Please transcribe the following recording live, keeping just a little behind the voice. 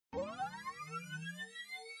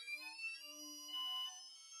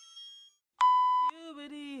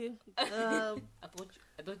I thought.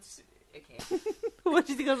 Okay. What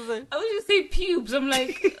do you think I was saying? I was just say pubes. I'm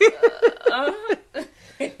like,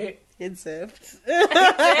 Incept.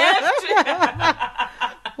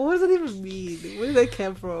 What does that even mean? Where did that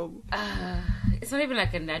come from? It's not even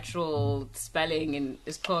like a natural spelling, and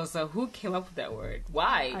it's called. So who came up with that word?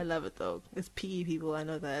 Why? I love it though. It's PE people. I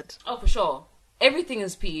know that. Oh, for sure. Everything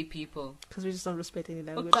is PE people. Because we just don't respect any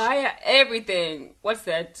language. Ukaya, everything. What's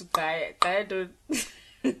that? Ukaya don't.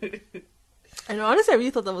 I know. Honestly, I really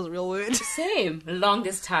thought that was a real word. Same.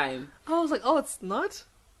 Longest time. I was like, oh, it's not.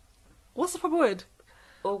 What's the proper word?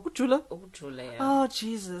 Ujula. Ujula. Yeah. Oh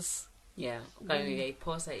Jesus. Yeah. Ukaya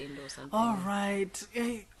posa indo something. All right.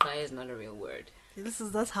 Ukaya is not a real word.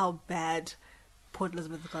 That's how bad Port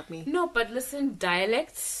Elizabeth got me. No, but listen,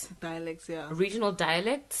 dialects. Dialects, yeah. Regional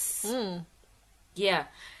dialects. Yeah.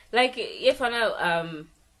 Like, if I know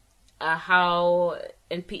how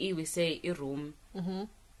in PE we say irum.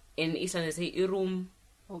 In Eastern they say irum.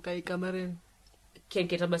 Okay, kamarin. Can't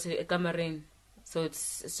get up say kamarin. So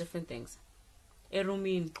it's different things.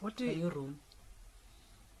 Irumin. What do you... room?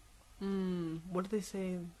 What do they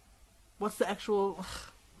say? What's the actual...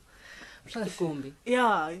 Ikumbi.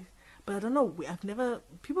 Yeah. But I don't know. I've never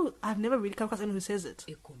really come across anyone who says it.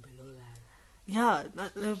 Yeah,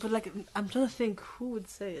 but like I'm trying to think who would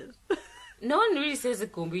say it. No one really says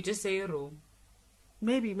ikumbi. You just say room.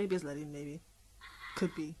 Maybe it's Latin. Maybe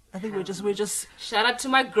could be. I think we're just. Shout out to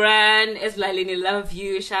my gran, Eslalini. Love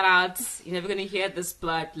you. Shout out. You're never gonna hear this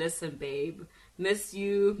blood. Listen, babe. Miss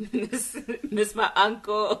you. Miss my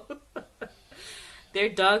uncle. Their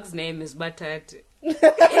dog's name is Batat. I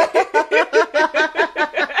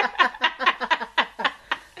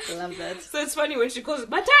love that. So it's funny when she calls it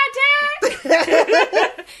Batate.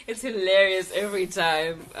 It's hilarious every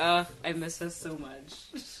time. I miss her so much.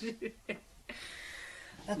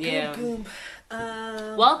 Yeah.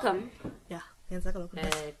 Welcome. Yeah.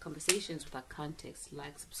 Conversations without context.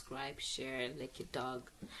 Like, subscribe, share, lick your dog.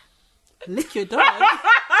 Lick your dog?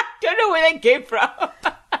 Don't know where that came from.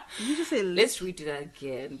 You just say let's redo that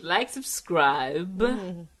again. Like, subscribe,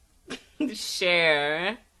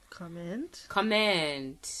 share, comment,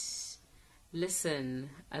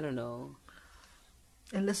 listen. I don't know.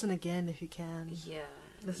 And listen again if you can. Yeah.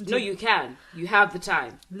 You can. You have the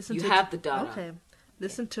time. You have the data. Okay.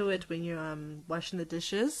 Listen to it when you're washing the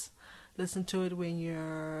dishes. Listen to it when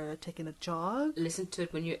you're taking a jog. Listen to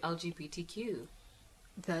it when you're LGBTQ.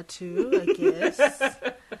 That too, I guess.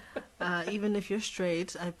 Even if you're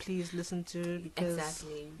straight, please listen to it because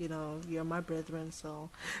you know you're my brethren. So,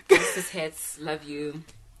 cis heads love you.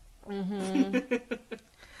 I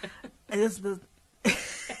guess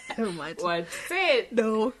never mind. What? Say it.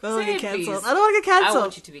 No, I don't want to get cancelled. Please. I don't want to get cancelled. I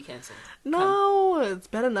want you to be cancelled. No, it's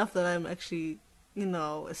bad enough that I'm actually, a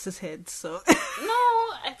cishead. So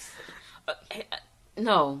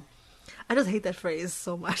no. I just hate that phrase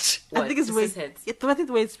so much. What? I think the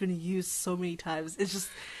way it's been used so many times. It's just,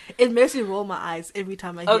 it makes me roll my eyes every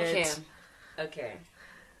time I hear it. Okay.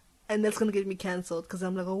 And that's gonna get me cancelled because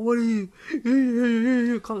I'm like, oh, what are you?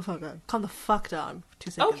 Calm the fuck down. Calm the fuck down.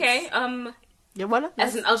 2 seconds. Okay. Yeah, what?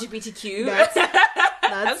 As an LGBTQ.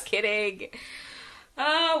 I'm kidding.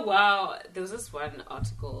 Oh wow! There was this one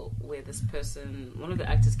article where one of the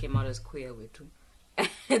actors came out as queer,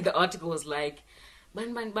 and the article was like,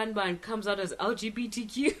 Ban comes out as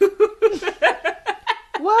LGBTQ.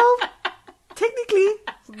 Well, technically,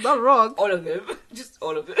 not wrong. All of them. Just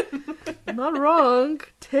all of them. Not wrong.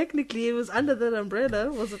 Technically, it was under that umbrella,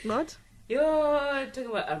 was it not? You're talking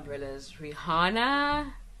about umbrellas.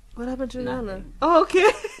 Rihanna. What happened to Nothing. Rihanna? Oh,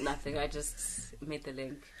 okay. Nothing. I just made the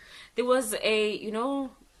link. There was a,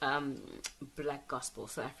 black gospel,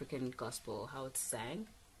 South African gospel, how it's sang.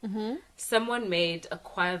 Mm-hmm. Someone made a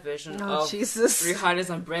choir version of Jesus. Rihanna's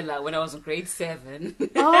Umbrella when I was in grade 7.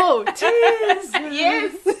 Oh, jeez.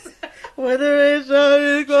 Yes. Whether it's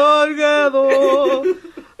together.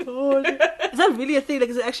 Is that really a thing? Like,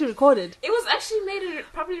 is it actually recorded? It was actually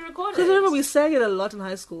properly recorded. Because I remember we sang it a lot in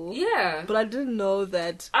high school. Yeah. But I didn't know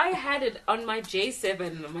that. I had it on my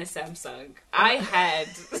J7 on my Samsung. I had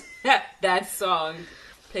that song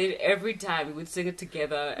played every time. We would sing it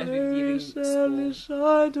together as we'd be leaving school.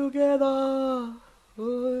 Shine together.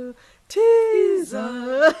 Teaser.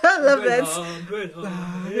 I love that.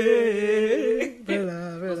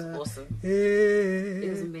 It was awesome. It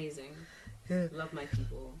was amazing. Yeah. Love my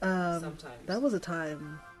people. Sometimes. That was a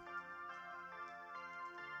time.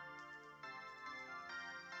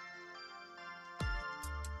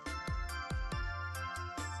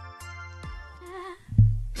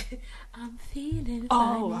 I'm feeling.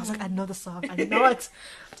 Oh, I was like, I know the song. I know it.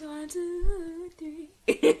 1, 2, 3.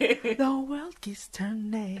 The world keeps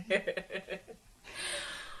turning.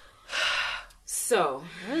 So,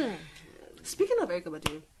 speaking of Erykah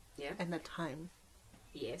Badu, yeah, and the time,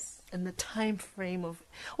 yes, and the time frame of,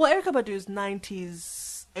 well, Erykah Badu is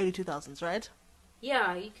 90s, early 2000s, right?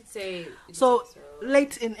 yeah, you could say so.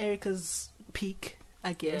 Late in Erykah's peak,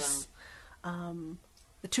 I guess. Yeah.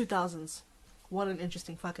 The 2000s. What an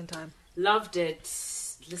interesting fucking time. Loved it.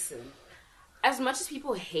 Listen, as much as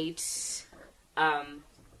people hate,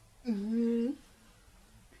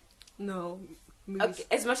 no. Okay,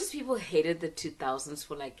 as much as people hated the 2000s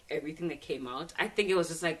for like everything that came out, I think it was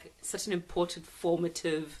just like such an important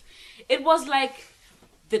formative. It was like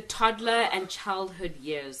the toddler and childhood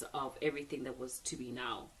years of everything that was to be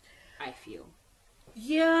now, I feel.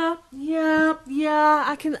 Yeah.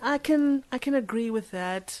 I can agree with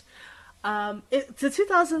that. The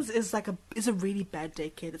 2000s is a really bad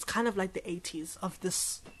decade. It's kind of like the 80s of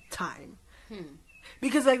this time,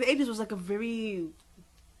 because like the 80s was like a very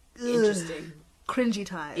interesting, cringy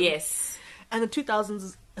time. Yes, and the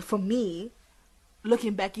 2000s for me,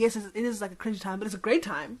 looking back, yes, it is like a cringy time, but it's a great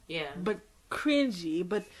time. Yeah, but cringy,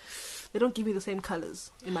 but they don't give me the same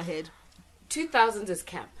colors in my head. 2000s is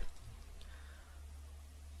camp,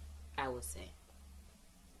 I would say.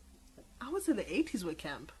 I would say the 80s were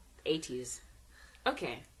camp. 80s.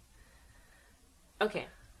 Okay.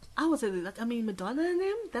 I would say that. I mean, Madonna and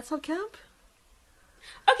them. That's not camp.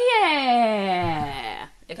 Okay. Yeah.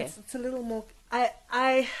 Okay. It's a little more.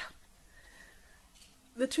 The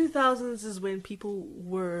 2000s is when people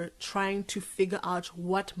were trying to figure out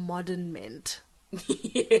what modern meant.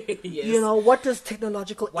 Yes. You know, what does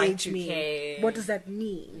technological age Y2K. mean? What does that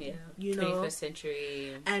mean? Yeah. You know, 21st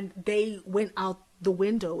century. And they went out the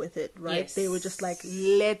window with it, right? Yes. They were just like,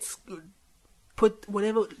 let's put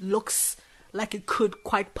whatever looks like it could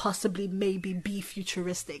quite possibly maybe be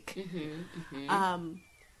futuristic.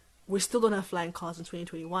 We still don't have flying cars in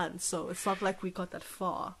 2021, so it's not like we got that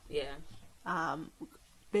far. Yeah.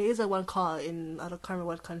 There is one car in, I don't remember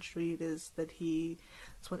what country it is,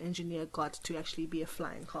 it's one engineer got to actually be a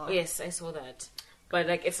flying car. Yes, I saw that. But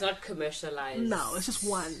like, it's not commercialized. No, it's just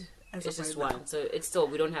one. It's just one. So it's still,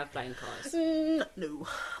 we don't have flying cars. No.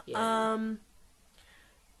 Yeah.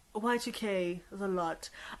 Y2K is a lot.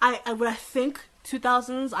 When I think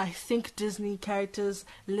 2000s, I think Disney characters,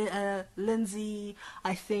 Lindsay,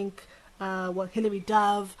 I think Hilary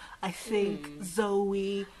Duff, I think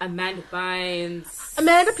Zoe, Amanda Bynes.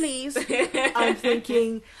 Amanda, please. I'm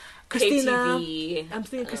thinking Christina. KTV. I'm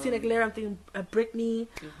thinking Christina Aguilera. I'm thinking Britney.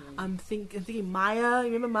 I'm thinking Maya.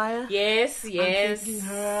 You remember Maya? Yes. I'm thinking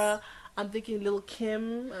her. I'm thinking Lil'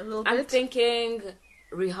 Kim a little bit. I'm thinking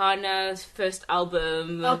Rihanna's first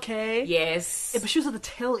album. Okay. Yes. Yeah, but she was at the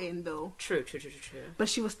tail end though. True. But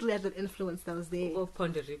she was still had that influence that was there. Oh,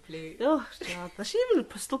 Ponder Replay. Oh, God. Does she even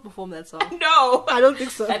still perform that song? No. I don't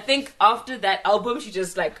think so. I think after that album, she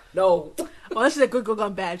just like, no. Well, she's like, good, go,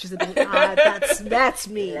 gone bad. She said, that's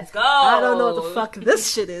me. Let's go. I don't know what the fuck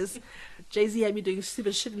this shit is. Jay-Z had me doing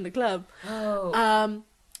stupid shit in the club. Oh.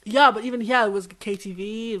 Yeah, but even here, it was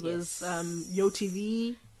KTV, it was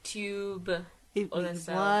YoTV. Tube. It was,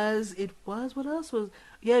 what else was,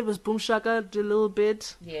 it was Boom Shaka, did a little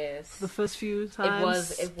bit. Yes. The first few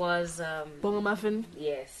times. It was, Bongo Muffin.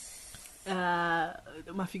 Yes.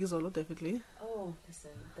 Mafikizolo, definitely. Oh,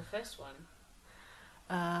 listen, the first one.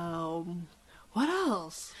 What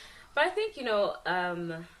else? But I think,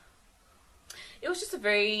 it was just a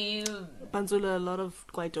very... Banzula, a lot of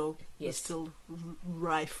Kwaito was still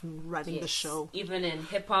rife and running the show. Even in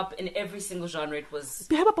hip-hop, in every single genre, it was...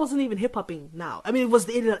 Hip-hop wasn't even hip-hopping now. I mean, it was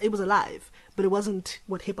alive, but it wasn't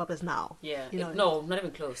what hip-hop is now. Yeah. No, not even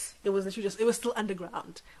close. It was literally it was still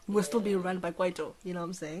underground. We were still being run by Kwaito, you know what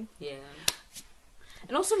I'm saying? Yeah.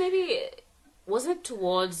 And also maybe, wasn't it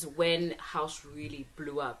towards when house really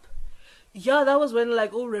blew up? Yeah, that was when,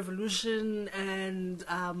 like, Revolution and...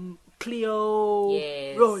 Cleo.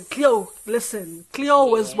 Yes. Oh, Cleo. Listen, Cleo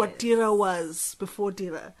was what Dira was before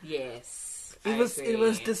Dira. Yes. It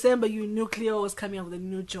was December. You knew Cleo was coming up with a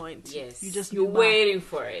new joint. Yes. You just You're waiting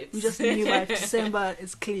for it. You just knew by December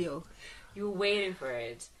it's Cleo. You were waiting for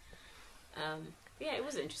it. Yeah, it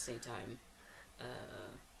was an interesting time.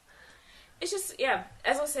 It's just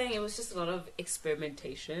as I was saying, it was just a lot of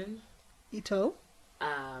experimentation. Ito.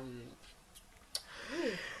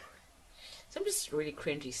 Some just really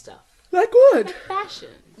cringy stuff. Like what? Like fashion.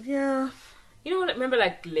 Yeah. You know what? I remember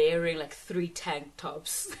like layering like 3 tank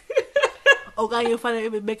tops. Oh, God, you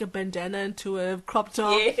find out make a bandana into a crop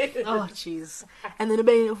top. Yeah. Oh, jeez. And then a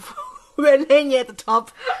hang at the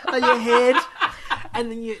top on your head.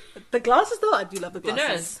 And then the glasses though, I do love the The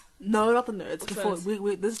glasses. Nerds. No, not the Nerds. Which Before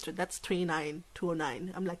ones? that's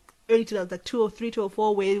 209. I'm like early 2000s, like 203,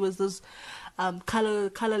 204, where it was those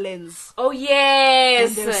color lens. Oh yes,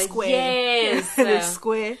 And they're square. yes, And they're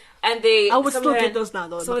square. And they. I would some still of them get had- those now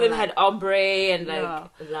though. Some of them had ombre and like Yeah.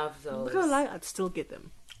 love I'm those. not gonna lie, I'd still get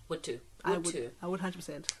them. Would too. I Would would. too. I would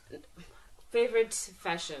 100%. Favorite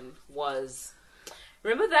fashion was,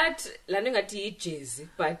 remember that landing at jazz,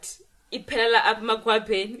 but iphelala up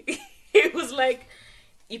makwapeni. It was like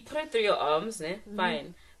you put it through your arms, ne?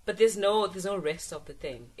 Fine, but there's no rest of the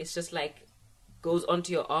thing. It's just like goes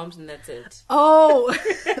onto your arms and that's it. Oh,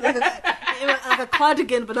 like a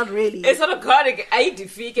cardigan, but not really. It's not a cardigan. I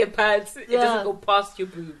defeat pants. It Yeah. doesn't go past your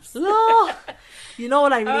boobs. No, you know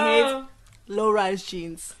what I really Oh. hate? Low-rise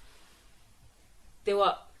jeans. They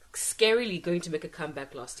were scarily going to make a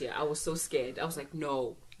comeback last year. I was so scared. I was like,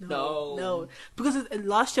 no. Because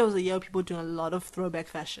last year was a year of people doing a lot of throwback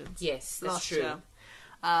fashions. Yes, that's Last true. year.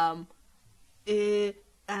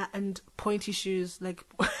 And pointy shoes, like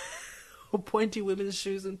pointy women's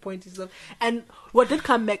shoes and pointy stuff. And what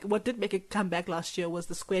did make it come back last year was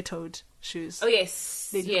the square-toed shoes. Oh yes,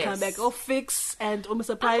 They did yes. come back. Oh, Fix and Almost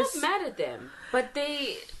I'm Surprise. not mad at them, but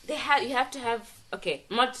you have to have. Okay,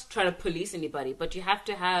 I'm not trying to police anybody, but you have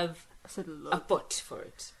to have I said, a look. foot for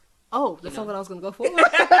it. Oh, that's know. not what I was going to go for.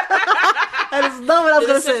 That is not what I was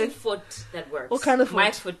going There's to a certain say. foot that works. What kind of My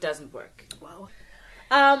foot? foot doesn't work. Wow.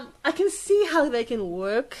 I can see how they can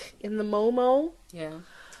work in the Momo, Yeah.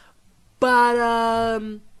 but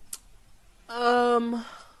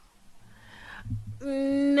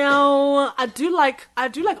no, I do like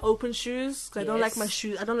open shoes. 'Cause I don't like my Yes.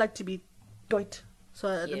 shoes. I don't like to be doit, so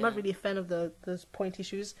I'm Yeah. not really a fan of those pointy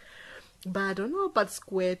shoes. But I don't know about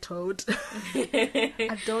square-toed.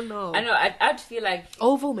 I don't know. I know. I'd feel like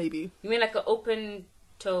Oval maybe. you mean like an open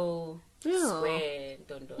toe Yeah. square.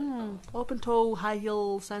 Don't. Open toe, high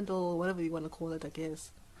heel, sandal, whatever you want to call it, I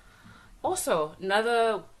guess. Also,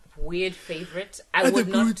 another weird favorite. I would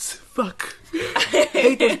the not. boots. Fuck. I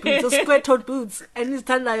hate those boots. Those square-toed boots. And it's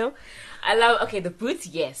Tandayo. I love. Okay, the boots.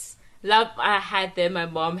 Yes. Love. I had them. My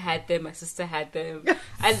mom had them. My sister had them.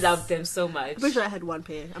 I loved them so much. I'm pretty sure I had one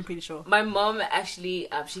pair. I'm pretty sure. My mom actually,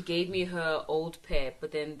 she gave me her old pair,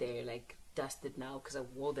 but then they're like dusted now because I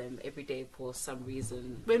wore them every day for some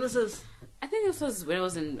reason. When was this? I think this was when I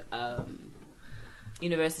was in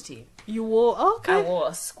university. You wore... Oh, okay. I wore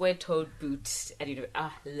a square-toed boot at university.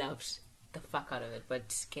 I loved the fuck out of it,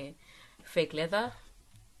 but okay, fake leather.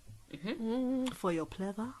 For your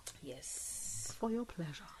pleasure. Yes. For your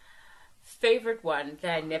pleasure. Favorite one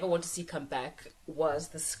that I never want to see come back was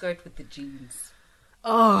the skirt with the jeans.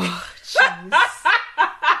 Oh, jeez.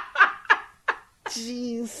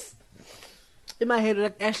 Jeez. In my head,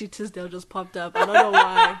 like Ashley Tisdale just popped up. I don't know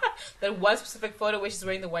why. That one specific photo where she's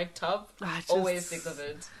wearing the white top. I just- Always think of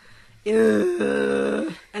it.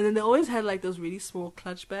 Ugh. And then they always had like those really small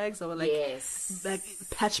clutch bags that were like Yes. like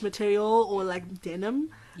patch material or like denim.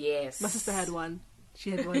 Yes. My sister had one. She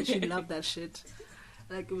had one. She loved that shit.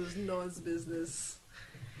 Like it was no one's business.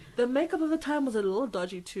 The makeup of the time was a little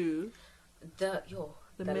dodgy too. The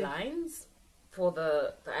The make- lines for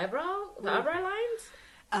the eyebrow lines.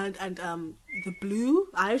 And the blue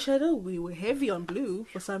eyeshadow, we were heavy on blue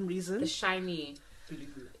for some The reason. shiny blue.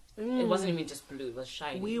 It wasn't even just blue, it was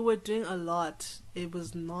shiny. We were doing a lot. It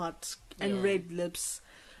was not, and Yeah. red lips,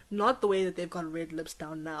 not the way that they've got red lips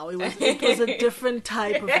down now. It was a different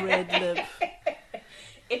type of red lip.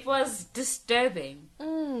 It was disturbing.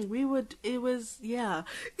 It was yeah.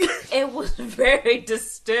 It was very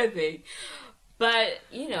disturbing. But,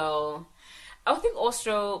 I think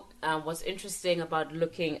also what's interesting about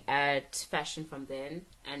looking at fashion from then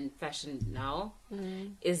and fashion now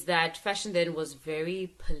is that fashion then was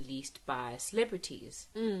very policed by celebrities.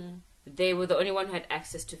 They were the only one who had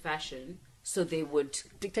access to fashion, so they would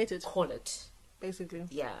Dictated, call it. basically.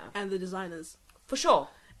 Yeah, And the designers. for sure.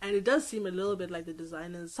 And it does seem a little bit like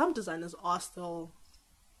some designers are still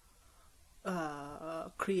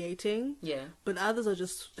creating, Yeah. but others are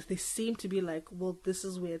just, they seem to be like, well, this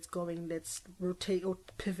is where it's going, let's rotate or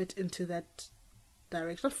pivot into that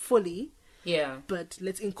direction. Not fully, Yeah. but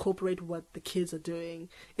let's incorporate what the kids are doing.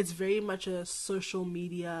 It's very much a social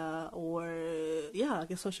media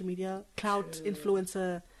social media, cloud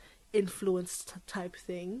influencer influenced type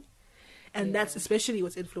thing. And Yeah. that's especially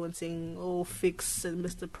what's influencing Fix and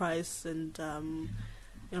Mr. Price and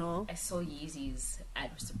I saw Yeezys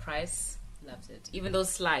at Mr. Price. Loved it. Even those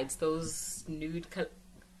slides, those nude...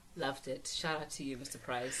 Loved it. Shout out to you, Mr.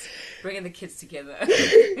 Price. Bringing the kids together.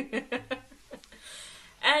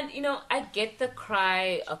 And, I get the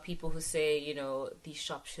cry of people who say, these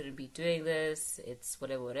shops shouldn't be doing this. It's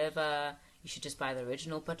whatever. You should just buy the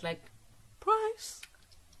original. But, like... Price.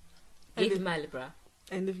 Give my libra.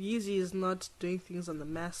 And if Yeezy is not doing things on the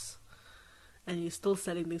mass, and you're still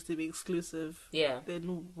selling things to be exclusive... Yeah.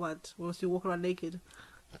 Then what? Once you walk around naked?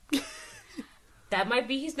 That might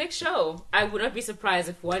be his next show. I would not be surprised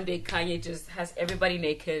if one day Kanye just has everybody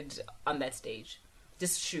naked on that stage.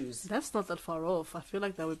 Just shoes. That's not that far off. I feel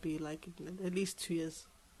like that would be like at least 2 years.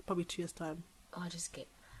 Probably 2 years' time. Oh, I just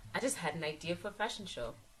had an idea for a fashion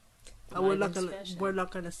show. We're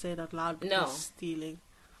not gonna say it out loud. No. Stealing.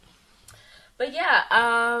 But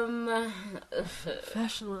yeah,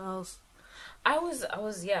 fashion, what else? I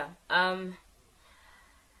was yeah.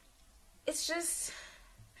 It's just,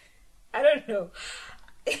 I don't know.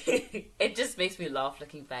 It just makes me laugh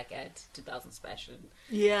looking back at 2000's fashion.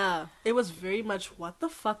 Yeah, it was very much, what the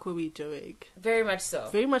fuck were we doing? Very much so.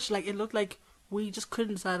 Very much like, it looked like we just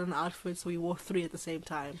couldn't decide on an outfit, so we wore 3 at the same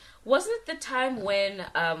time. Wasn't it the time when,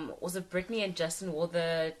 was it Britney and Justin wore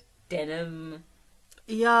the denim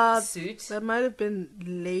suit? That might have been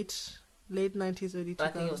late 90s, early 2000s. I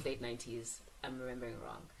think it was late 90s. I'm remembering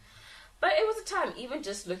wrong. But it was a time, even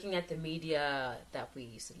just looking at the media that we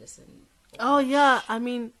used to listen. Oh yeah, I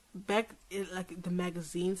mean, back in, like, the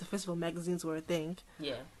magazines, the festival magazines were a thing.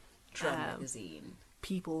 Yeah. Drum magazine.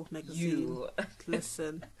 People magazine. You.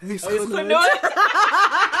 Listen. Huis Genoot.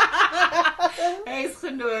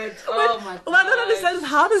 Oh my god. What I don't understand is,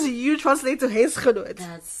 how does you translate to Huis Genoot?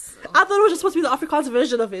 I thought it was just supposed to be the Afrikaans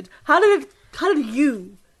version of it. How did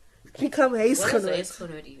you become Huis Genoot? What does Huis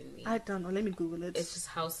Genoot even mean? I don't know. Let me Google it. It's just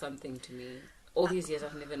house something to me. All these years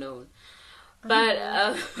I've never known.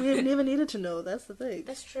 But we never needed to know. That's the thing.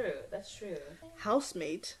 That's true.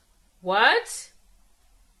 Housemate. What?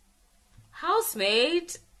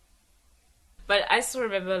 Housemate? But I still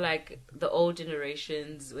remember, like, the old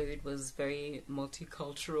generations where it was very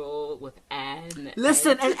multicultural with Anne.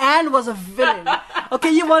 Listen, and Anne was a villain.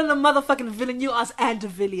 Okay, you wanted a motherfucking villain. You asked Anne de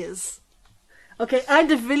Villiers. Okay, Anne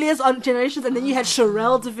de Villiers on Generations, and then you had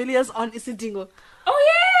Sherelle de Villiers on Isidingo. Oh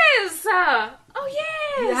yes!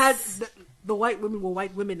 You had the white women were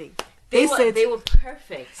white womening. They were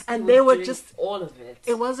perfect, and they were just all of it.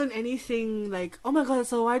 It wasn't anything like, oh my god,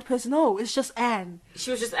 it's a white person. No, it's just Anne.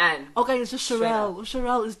 She was just Anne. Okay, it's just Sherelle.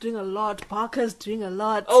 Sherelle is doing a lot. Barker's doing a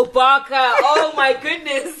lot. Oh, Barker! Oh my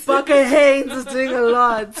goodness! Barker Haynes is doing a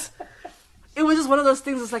lot. It was just one of those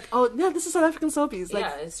things. It's like, oh yeah, this is South African soapies. Like,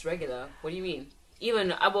 yeah, it's regular. What do you mean? Even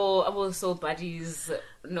Abo Soul Buddies,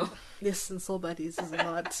 no. Yes, and Soul Buddies is a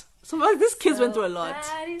lot. So like, these kids went through a lot.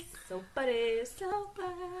 Soul Buddies.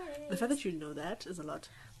 The fact that you know that is a lot.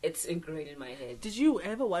 It's ingrained in my head. Did you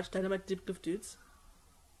ever watch Dynamite Deep Cliff Dudes?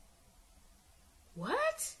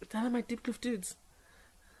 What? Dynamite Deep Cliff Dudes.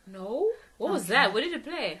 No. What was that? Where did it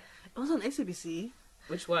play? It was on SABC.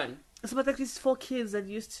 Which one? It's about like these 4 kids that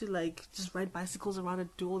used to like just ride bicycles around and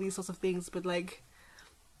do all these sorts of things, but like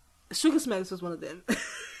Sugar Smacks was one of them.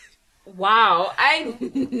 Wow, I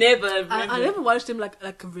never remember. I never watched him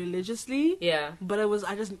like religiously. Yeah, but it was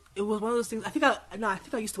one of those things. I think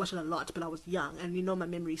I used to watch it a lot, but I was young, and my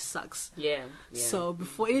memory sucks. Yeah. So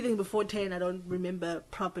before 10, I don't remember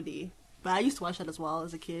properly. But I used to watch that as well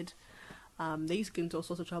as a kid. They used to get into all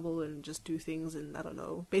sorts of trouble and just do things, and I don't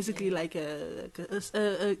know, basically like a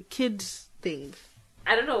kid thing.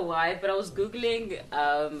 I don't know why, but I was Googling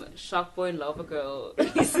Shark Boy and Lava Girl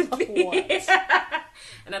recently. What?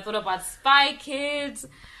 And I thought about Spy Kids.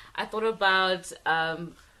 I thought about,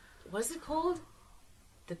 what is it called?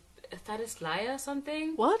 The Fattest Liar or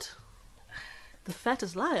something? What? The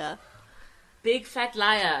Fattest Liar? Big Fat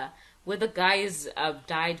Liar. Where the guy is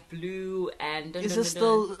dyed blue and... Is this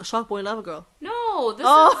still Shark Boy and Lava Girl? No, this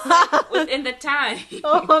is like within the time.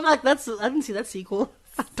 Oh, I'm like, I didn't see that sequel.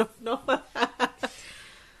 I don't know.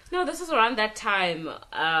 No, this is around that time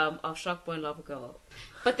of Shark Boy and Lava Girl.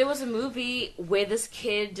 But there was a movie where this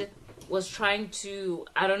kid was trying to...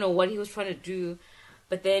 I don't know what he was trying to do,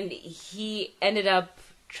 but then he ended up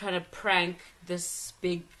trying to prank this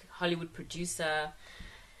big Hollywood producer,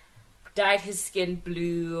 dyed his skin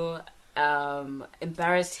blue,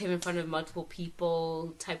 embarrassed him in front of multiple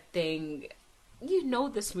people type thing. You know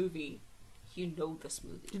this movie. You know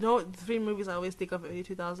the 3 movies I always think of early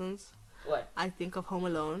 2000s? What? I think of Home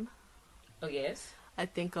Alone. Oh, yes. I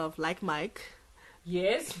think of Like Mike.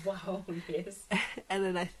 Yes. Wow, yes. And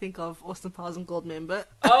then I think of Austin Powers and Goldmember.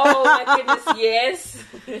 Oh, my goodness, yes.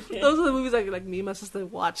 Those are the movies like me and my sister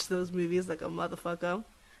watch those movies like a motherfucker.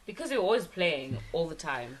 Because they're always playing all the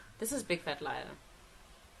time. This is Big Fat Liar.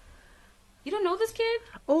 You don't know this kid?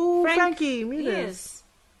 Oh, Frankie Muniz. Yes.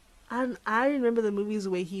 And I remember the movies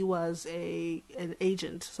where he was an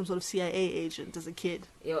agent, some sort of CIA agent as a kid.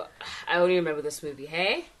 Yo, I only remember this movie,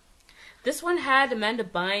 hey? This one had Amanda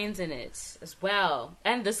Bynes in it as well.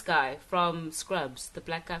 And this guy from Scrubs, the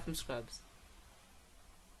black guy from Scrubs.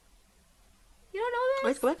 You don't know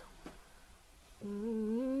this? Wait, go back.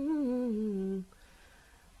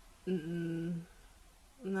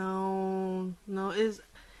 No. Is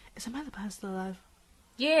Amanda Bynes still alive?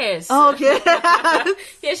 Yes. Oh, okay.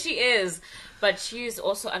 Yes, she is. But she's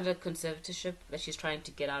also under conservatorship that she's trying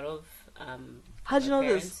to get out of. How'd you know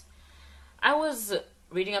parents. this? I was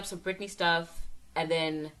reading up some Britney stuff, and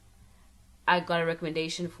then I got a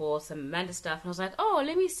recommendation for some Amanda stuff, and I was like, oh,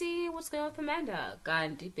 let me see what's going on with Amanda. God,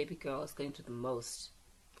 and baby girl is going through the most.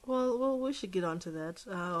 Well, we should get onto that.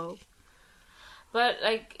 But,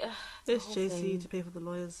 like... Where's Jay-Z to pay for the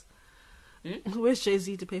lawyers? Hmm? Where's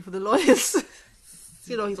Jay-Z to pay for the lawyers?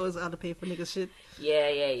 You know, he's always out to pay for niggas shit.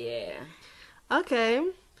 Yeah. Okay.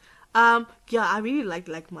 Yeah, I really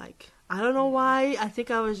like Mike. I don't know why. I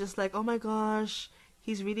think I was just like, oh my gosh,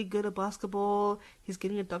 he's really good at basketball. He's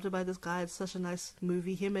getting adopted by this guy. It's such a nice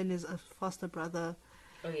movie. Him and his foster brother.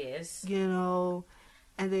 Oh, yes. You know,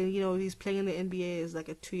 and then, you know, he's playing in the NBA as like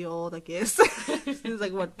a 2-year-old, I guess. He's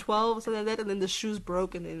like, what, 12 or something like that? And then the shoes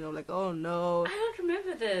broke, and then, you know, like, oh no. I don't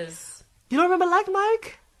remember this. You don't remember Like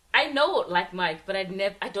Mike? I know Like Mike, but I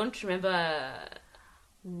don't remember...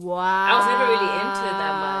 Wow. I was never really into it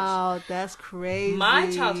that much. Wow, that's crazy.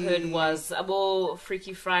 My childhood was about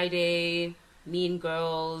Freaky Friday, Mean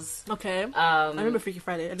Girls. Okay. I remember Freaky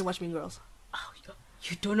Friday. I didn't watch Mean Girls. Oh,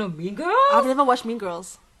 you don't know Mean Girls? I've never watched Mean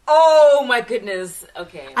Girls. Oh my goodness.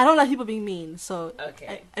 Okay. I don't like people being mean, so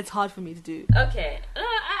okay. It's hard for me to do. Okay.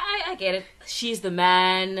 I get it. She's the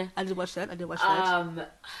Man. I did watch that.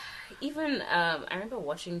 Even I remember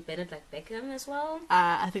watching Bennett Like Beckham as well.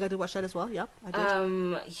 I think I did watch that as well. Yep, I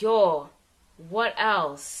did. What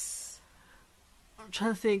else? I'm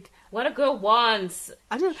trying to think. What a Girl Wants.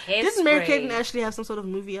 Didn't Mary-Kate and Ashley have some sort of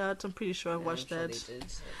movie out? I'm pretty sure I watched that. Sure they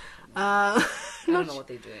did. I don't know what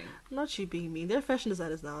they're doing. Not you being mean. They're fashion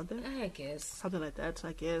designers now, aren't they? I guess. Something like that,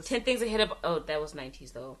 I guess. 10 Things Ahead of... Oh, that was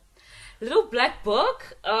 90s though. Little Black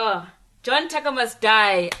Book? John Tucker Must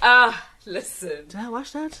Die. Listen. Did I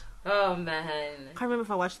watch that? Oh, man. I can't remember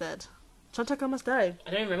if I watched that. John Tucker Must Die. I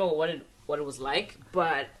don't remember what it was like,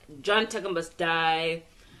 but John Tucker Must Die.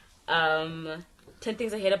 10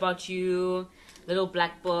 Things I Hate About You. Little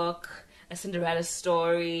Black Book. A Cinderella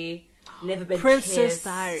Story. Never Been Princess Kissed.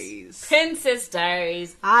 Diaries. Princess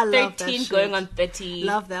Diaries. I love 13 that shit. going on 30.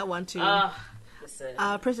 Love that one too. Listen.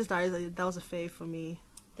 Princess Diaries, that was a fave for me.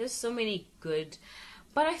 There's so many good,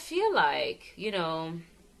 but I feel like, you know,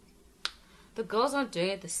 the girls aren't doing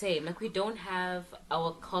it the same. Like, we don't have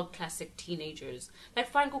our cult classic teenagers. Like,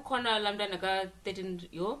 Fine Kukona, Lambda Naga, they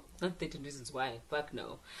didn't, not 13 Reasons Why, fuck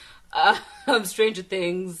no. Stranger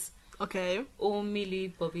Things. Okay. Oh, Millie,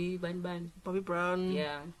 Bobby, Ban. Bobby Brown.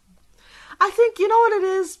 Yeah. I think, you know what it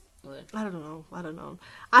is? What? I don't know.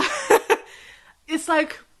 It's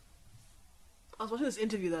like, I was watching this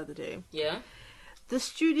interview the other day. Yeah? The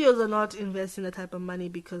studios are not investing that type of money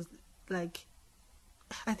because, like,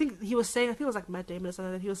 I think it was like Matt Damon or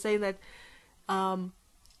something, that he was saying that,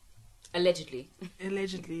 allegedly,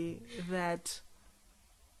 that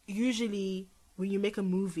usually when you make a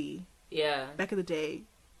movie, yeah, back in the day,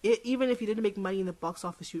 even if you didn't make money in the box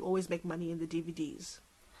office, you'd always make money in the DVDs.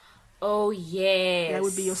 Oh, yes. That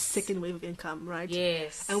would be your second wave of income, right?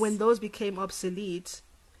 Yes. And when those became obsolete,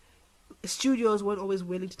 studios weren't always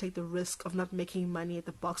willing to take the risk of not making money at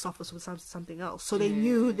the box office with something else. So they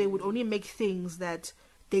knew they would only make things that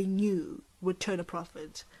they knew would turn a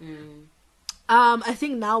profit. I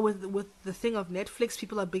think now with the thing of Netflix,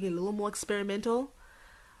 people are being a little more experimental.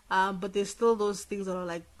 But there's still those things that are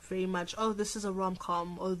like very much, oh, this is a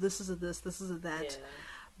rom-com, or this is a this is a that. Yeah.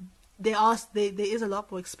 There is a lot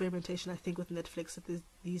more experimentation, I think, with Netflix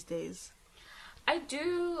these days. I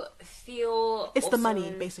do feel it's also, the money,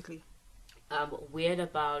 basically. Weird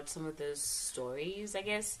about some of those stories, I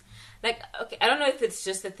guess. Like, okay, I don't know if it's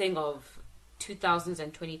just a thing of 2000s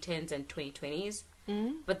and 2010s and 2020s,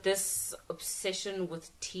 but this obsession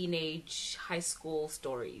with teenage high school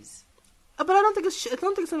stories. But I don't think it's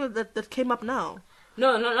something that came up now.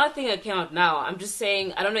 No, nothing that came out now. I'm just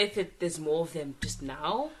saying, I don't know if there's more of them just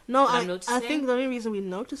now. No, I think the only reason we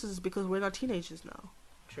notice is because we're not teenagers now.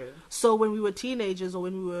 True. So when we were teenagers or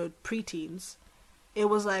when we were preteens, it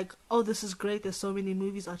was like, oh, this is great. There's so many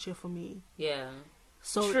movies out here for me. Yeah.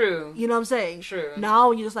 So true. You know what I'm saying? True.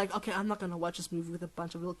 Now you're just like, okay, I'm not going to watch this movie with a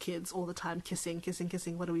bunch of little kids all the time kissing.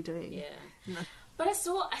 What are we doing? Yeah. No. But I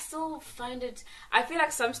still find it. I feel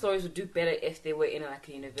like some stories would do better if they were in like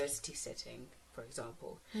a university setting, for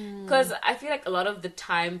example. Because I feel like a lot of the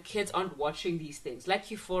time kids aren't watching these things.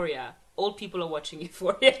 Like Euphoria, old people are watching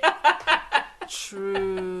Euphoria.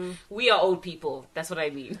 True. We are old people. That's what I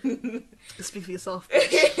mean. Speak for yourself.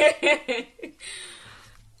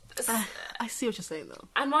 I see what you're saying, though.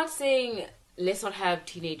 I'm not saying let's not have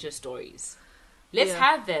teenager stories. Let's Yeah.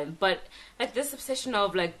 have them, but like this obsession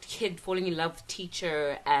of like kid falling in love with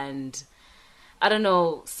teacher and I don't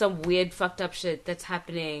know, some weird fucked up shit that's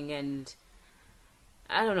happening, and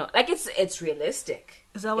I don't know. Like it's realistic.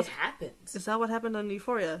 Is that what it happens? Is that what happened on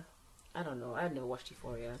Euphoria? I don't know. I've never watched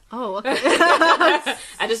Euphoria. Oh, okay.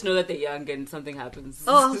 I just know that they're young and something happens.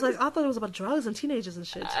 Oh, I was like, I thought it was about drugs and teenagers and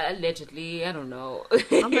shit. Allegedly, I don't know.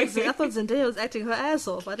 I'm like, I thought Zendaya was acting her ass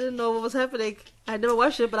off. I didn't know what was happening. I never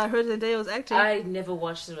watched it, but I heard Zendaya was acting. I never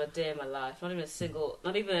watched it a day in my life.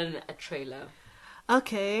 Not even a trailer.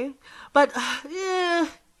 Okay, but yeah,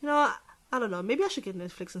 you know, I don't know. Maybe I should get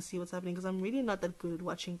Netflix and see what's happening because I'm really not that good at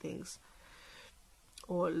watching things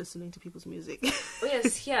or listening to people's music. Oh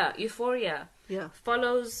yes, here, Euphoria. Yeah.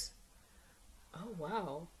 Follows. Oh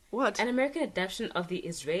wow. What? An American adaptation of the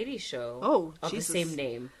Israeli show. Oh, of Jesus. the same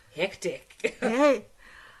name. Hectic. Hey,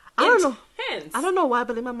 I don't know. Intense. I don't know why,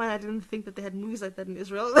 but in my mind, I didn't think that they had movies like that in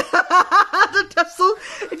Israel. So,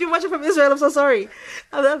 if you watch it from Israel, I'm so sorry.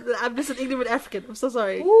 I'm just an ignorant African. I'm so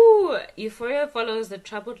sorry. Ooh, Euphoria follows the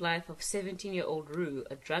troubled life of 17-year-old Rue,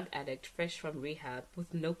 a drug addict fresh from rehab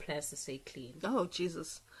with no plans to stay clean. Oh,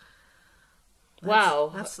 Jesus.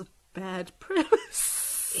 Wow. That's a bad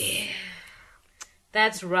premise. Yeah.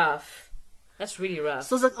 That's rough. That's really rough.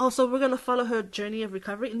 So it's like, oh, so we're going to follow her journey of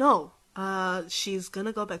recovery? No. She's going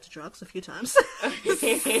to go back to drugs a few times.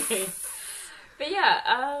 But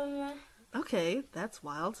yeah, Okay, that's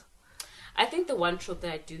wild. I think the one trope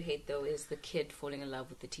that I do hate though is the kid falling in love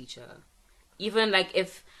with the teacher. Even like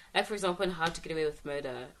for example in How to Get Away with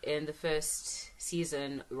Murder, in the first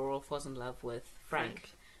season, Laurel falls in love with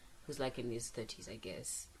Frank. Who's like in his 30s, I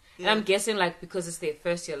guess. Yeah. And I'm guessing like because it's their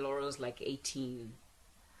first year, Laurel's like 18,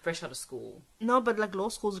 fresh out of school. No, but like law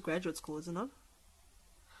school is graduate school, is it not?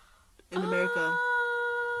 In America.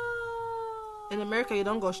 In America, you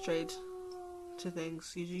don't go straight to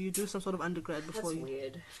things. You do some sort of undergrad before That's you.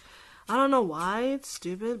 weird. I don't know why it's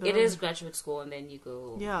stupid, but It is graduate school, and then you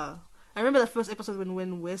go. Yeah, I remember that first episode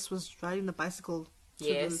when Wes was riding the bicycle.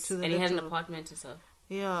 Yes, to the and he had an lecture. apartment and stuff.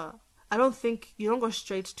 Yeah, I don't think you don't go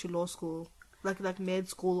straight to law school, like med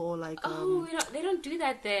school or like. Oh, they don't do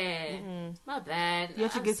that there. My bad. You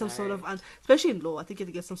have to I'm get some sorry. sort of, especially in law. I think you have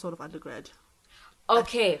to get some sort of undergrad.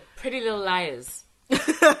 Okay, Pretty Little Liars.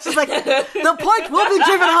 She's like, the point will be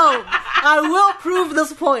driven home. I will prove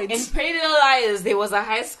this point. In Pretty Little Liars, there was a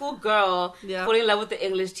high school girl Yeah. falling in love with the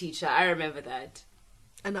English teacher. I remember that.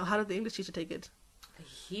 And now, how did the English teacher take it?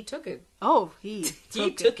 He took it. Oh, he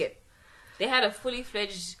Took it. They had a fully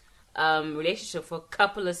fledged relationship for a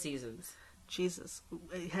couple of seasons. Jesus,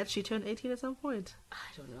 had she turned 18 at some point? I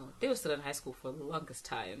don't know. They were still in high school for the longest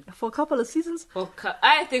time. For a couple of seasons?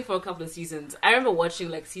 I think for a couple of seasons. I remember watching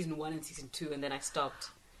like season 1 and season 2, and then I stopped.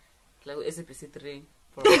 Like, is it three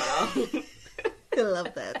for a while? I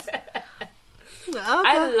love that. Okay.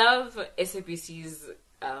 I love SABC's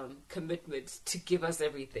commitment to give us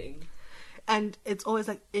everything. And it's always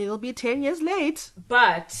like, it'll be 10 years late,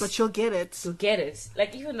 But you'll get it. you'll get it.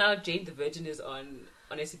 Like, even now, Jane the Virgin is on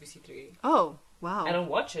SABC 3. Oh, wow. I don't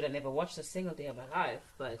watch it. I never watched a single day of my life.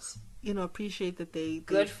 But Appreciate that they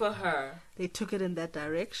good for her. they took it in that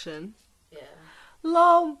direction. Yeah.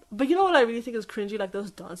 Lol. But you know what I really think is cringy? Like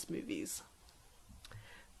those dance movies.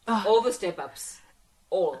 All the step-ups.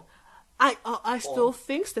 All. I still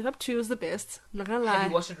think Step Up 2 is the best. I'm not gonna lie. Have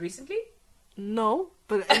you watched it recently? No,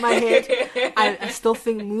 but in my head, I still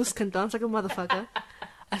think Moose can dance like a motherfucker.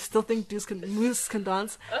 I still think Moose can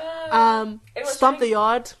dance. It was Stomp the Channing-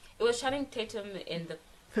 Yard. It was Channing Tatum in the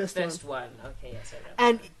First one. Okay, yes, I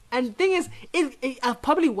remember. And thing is, it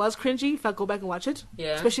probably was cringy if I go back and watch it.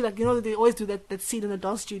 Yeah. Especially like they always do that scene in the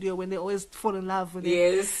dance studio when they always fall in love. When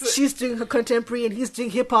Yes. she's doing her contemporary and he's doing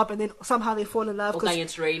hip hop, and then somehow they fall in love Or like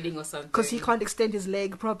it's raining or something. because he can't extend his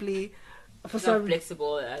leg properly. For He's not some,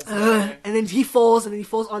 flexible as and then he falls, and then he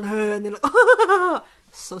falls on her, and then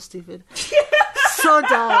so stupid, so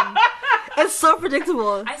dumb. It's so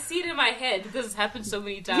predictable. I see it in my head because it's happened so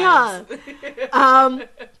many times. Yeah.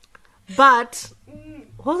 But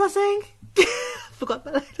what was I saying? Forgot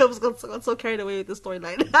that. I got so carried away with the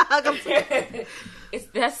storyline.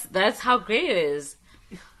 That's how great it is.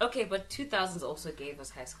 Okay, but 2000s also gave us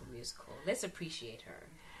High School Musical. Let's appreciate her.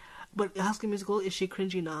 But High School Musical, is she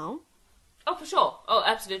cringy now? Oh, for sure. Oh,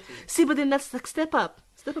 absolutely. See, but then that's like Step Up.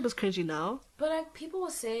 Step Up is cringy now. But like people were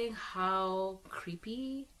saying how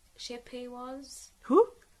creepy Sharpay was. Who?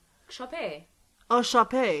 Sharpay. Oh,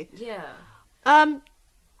 Sharpay. Yeah. Um.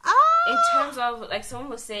 In terms of like someone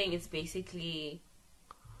was saying it's basically,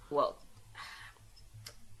 well,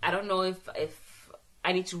 I don't know if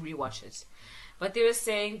I need to rewatch it, but they were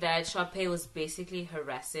saying that Sharpay was basically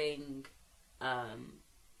harassing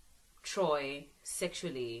Troy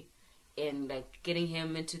sexually in like getting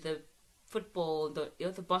him into the football, the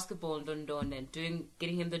basketball in London, and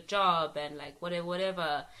getting him the job and like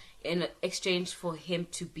whatever in exchange for him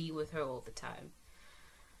to be with her all the time.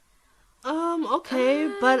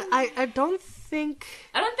 Okay, but I don't think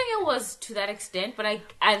it was to that extent, but I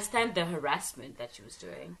understand the harassment that she was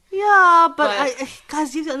doing. Yeah, but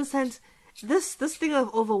guys, you have to understand this thing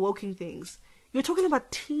of overworking things. You're talking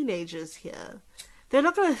about teenagers here. They're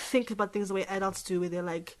not gonna think about things the way adults do, where they're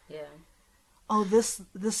like, yeah, oh, this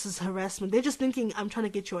is harassment. They're just thinking, I'm trying to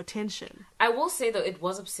get your attention. I will say though, it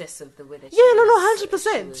was obsessive the way that. Yeah, no,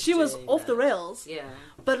 100%. She was off the rails. Yeah,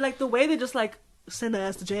 but like the way they just like send her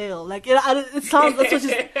ass to jail. Like it sounds that's what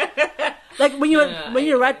she's like when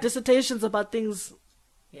you write dissertations about things.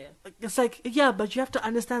 Yeah, it's like, yeah, but you have to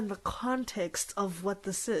understand the context of what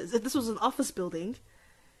this is. If this was an office building,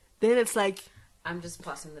 then it's like, I'm just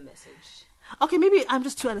passing the message. Okay, maybe I'm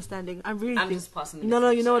just too understanding. I'm just passing the message. No,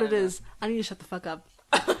 you know what it know. is. I need to shut the fuck up.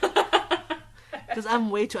 Because I'm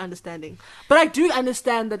way too understanding. But I do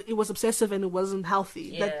understand that it was obsessive and it wasn't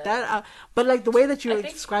healthy. Yeah. But like the way that you're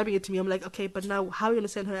describing it to me, I'm like, okay, but now how are you going to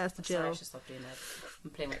send her ass to jail? Sorry, I should stop doing that. I'm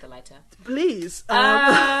playing with the lighter. Please.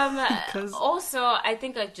 Also, I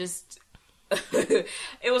think I just... it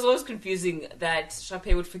was always confusing that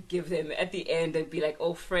Sharpay would forgive them at the end and be like,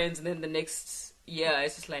 oh, friends, and then the next year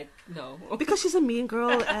it's just like, no. Because she's a mean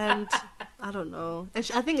girl and I don't know.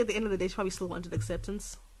 And I think at the end of the day she probably still wanted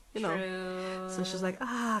acceptance. You know. True. So she's like,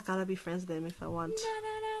 gotta be friends with them if I want.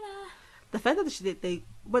 Na. The fact that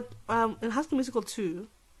in High School Musical 2,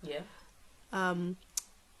 yeah.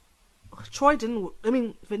 Troy didn't. I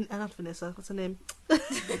mean, not Vanessa. What's her name?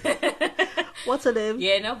 What's her name?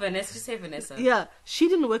 Yeah, no, Vanessa. Just say Vanessa. Yeah, she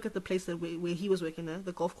didn't work at the place where he was working at,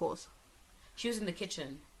 the golf course. She was in the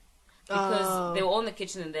kitchen because they were all in the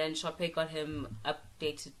kitchen, and then Sharpay got him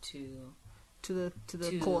updated to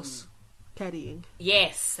the course, caddying.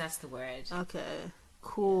 Yes, that's the word. Okay,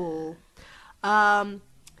 cool. So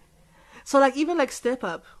like even like Step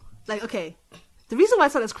Up, like okay. The reason why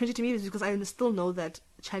it's not as cringy to me is because I still know that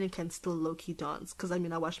Channing can still low-key dance. Because, I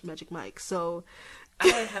mean, I watched Magic Mike, so... I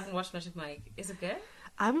haven't watched Magic Mike. Is it good?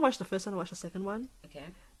 I haven't watched the first one. I watched the second one. Okay.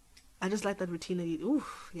 I just like that routine. Ooh,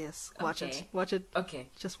 yes. Watch it. Watch it. Okay.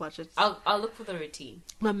 Just watch it. I'll look for the routine.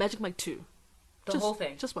 No, Magic Mike 2. The whole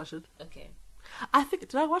thing? Just watch it. Okay. I think...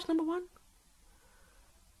 Did I watch number 1?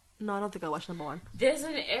 No, I don't think I watched number 1. There's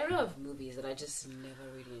an era of movies that I just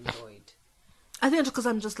never really enjoyed. I think it's because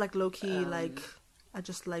I'm just like low-key, I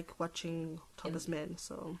just like watching topless men,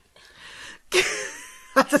 so...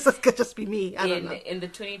 This could just be me. I don't know. In the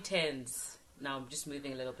 2010s, now I'm just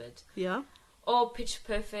moving a little bit. Yeah? Oh, Pitch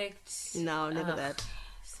Perfect. No, never that.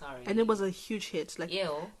 Sorry. And it was a huge hit. Like,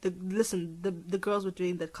 ew. The girls were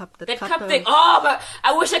doing that cup thing. Oh, but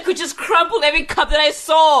I wish I could just crumple every cup that I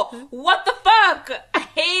saw. What the fuck? I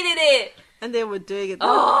hated it. And they were doing it.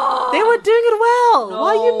 Oh, they were doing it well. No.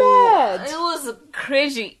 Why are you mad? It was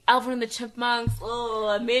cringy. Alvin and the Chipmunks.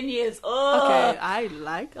 Oh, Minions. Oh. Okay, I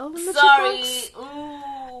like Alvin and the Chipmunks.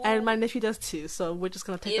 Ooh. And my nephew does too, so we're just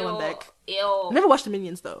going to take that one back. Ew. Never watched the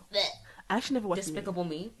Minions, though. Blech. I actually never watched Despicable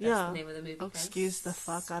Me. That's the name of the movie. Oh, excuse the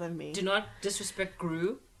fuck out of me. Do not disrespect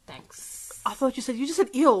Gru. Thanks. I thought you just said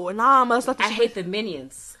ew, and I must like. I hate the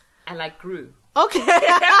Minions. I like Gru. Okay. There's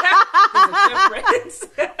a difference.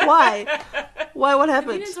 Why? What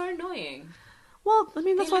happened? The Minions are annoying. Well, I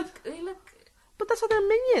mean that's why they look. But that's why they're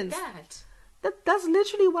minions. That's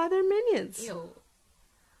literally why they're minions. Ew.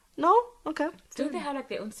 No? Okay. Don't they have like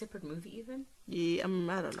their own separate movie even? Yeah,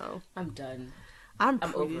 I don't know. I'm done. I'm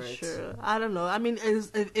pretty sure. I don't know. I mean,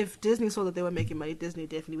 if Disney saw that they were making money, Disney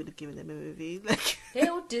definitely would have given them a movie. Like,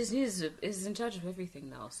 Disney is in charge of everything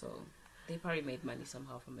now, so they probably made money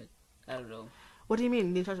somehow from it. I don't know. What do you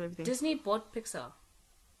mean? They're in charge of everything? Disney bought Pixar.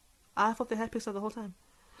 I thought they had Pixar the whole time.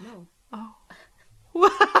 No. Oh.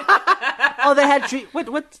 Oh, they had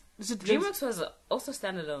what is it? DreamWorks was also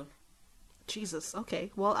standalone. Jesus.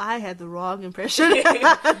 Okay. Well, I had the wrong impression.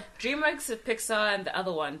 DreamWorks, Pixar, and the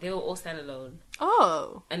other one, they were all standalone.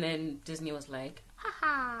 Oh. And then Disney was like,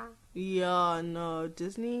 haha. Yeah, no,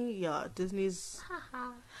 Disney. Yeah, Disney's.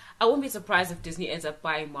 Haha. I wouldn't be surprised if Disney ends up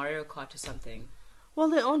buying Mario Kart or something. Well,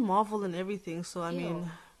 they own Marvel and everything, so I mean,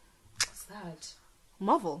 that?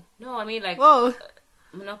 Marvel. No, I mean like Whoa.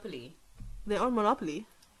 Monopoly. They own Monopoly.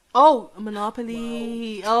 Oh,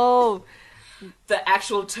 Monopoly. Wow. Oh. The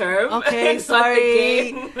actual term. Okay, not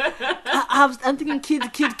sorry. the game. I'm thinking kid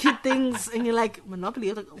things, and you're like,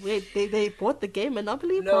 Monopoly. I was like, wait, they bought the game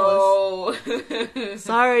Monopoly? No.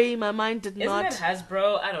 Sorry, my mind did not. Isn't it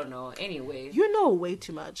Hasbro? I don't know. Anyway. You know way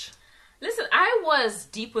too much. Listen, I was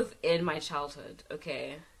deep within my childhood,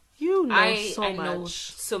 okay? You know I much. know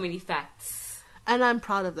so many facts. And I'm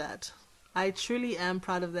proud of that. I truly am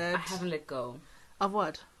proud of that. I haven't let go. Of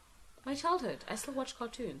what? My childhood. I still watch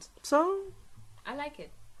cartoons. So? I like it.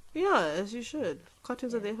 Yeah, as you should.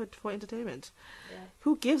 Cartoons are there for entertainment. Yeah.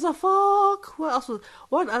 Who gives a fuck?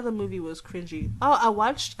 What other movie was cringy? Oh,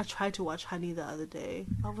 I tried to watch Honey the other day.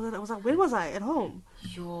 When was I? At home.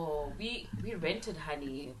 Yo, we rented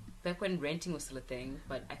Honey back when renting was still a thing,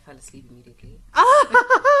 but I fell asleep immediately.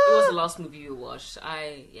 It was the last movie we watched.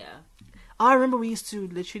 I remember we used to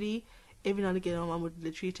literally, every now and again, my mom would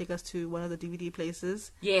literally take us to one of the DVD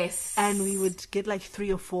places. Yes. And we would get like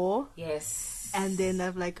 3 or 4. Yes. And then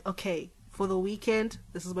I'm like, okay, for the weekend,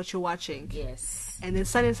 this is what you're watching. Yes. And then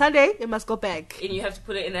Sunday, it must go back. And you have to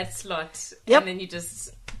put it in that slot. Yep. And then you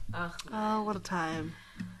just... Oh, what a time.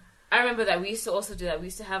 I remember that we used to also do that. We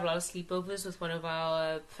used to have a lot of sleepovers with one of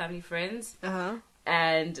our family friends. Uh-huh.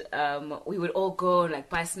 And we would all go and like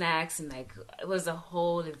buy snacks, and like it was a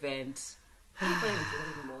whole event. I don't even do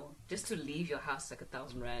it anymore. Just to leave your house like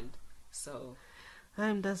 1,000 rand. So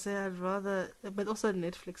That's it. I'd rather, but also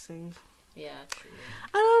Netflixing. yeah, true.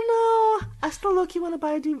 I don't know. I still low-key want to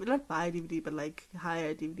buy a DVD, not buy a DVD, but like hire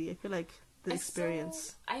a DVD. I feel like the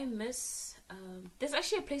experience. I miss. There's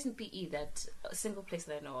actually a place in PE a single place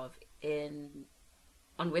that I know of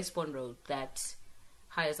on Westbourne Road that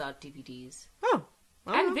hires out DVDs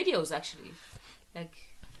and videos actually, like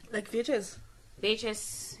VHS.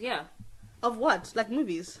 VHS, yeah. Of what? Like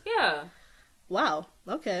movies? Yeah. Wow.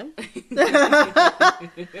 Okay.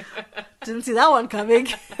 Didn't see that one coming.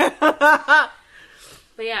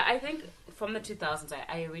 But yeah, I think from the 2000s,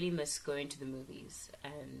 I really miss going to the movies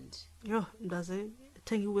and. Yo, does it?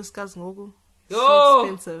 Tangy whiskers, ngoku. Yo! So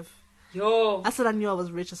expensive. Yo! I said I knew I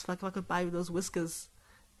was rich as fuck if I could buy those whiskers.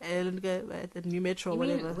 And get at the new Metro or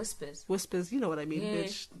whatever. Mean Whispers? Whispers, you know what I mean, yeah.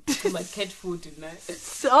 bitch. Like cat food, didn't I?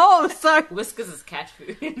 Oh, sorry. Whiskers is cat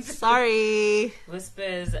food. Sorry.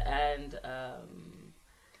 Whispers and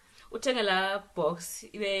Utengala box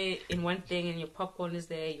in one thing, and your popcorn is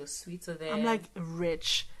there, your sweets are there. I'm like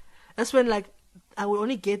rich. That's when like I would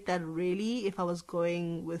only get that really if I was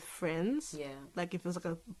going with friends. Yeah. Like if it was like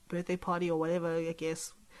a birthday party or whatever, I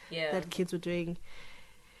guess. Yeah. That kids were doing.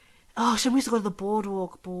 Oh, shit, we used to go to the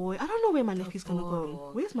boardwalk, boy. I don't know where my nephew's gonna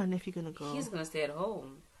go. Where's my nephew gonna go? He's gonna stay at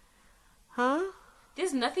home. Huh?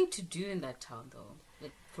 There's nothing to do in that town though.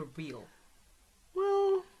 Like for real.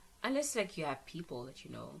 Well, unless like you have people that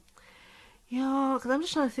you know. Yeah, because I'm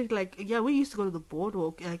just trying to think, like, yeah, we used to go to the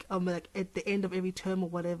boardwalk, like at the end of every term or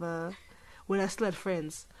whatever, when I still had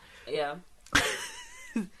friends. Yeah.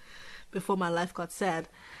 Before my life got sad.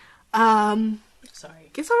 Sorry.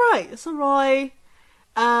 It's alright. It's alright.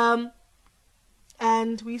 And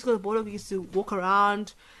we used to go to the boardwalk. We used to walk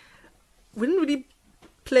around. We didn't really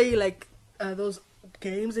play like those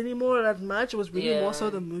games anymore that much. It was really more so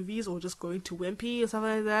the movies or just going to Wimpy or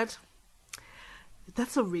something like that.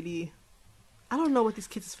 That's a really... I don't know what these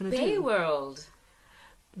kids is finna do. Bayworld.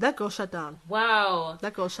 That girl shut down. Wow.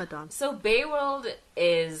 That girl shut down. So Bayworld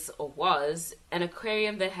was an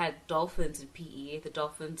aquarium that had dolphins in PE. The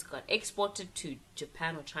dolphins got exported to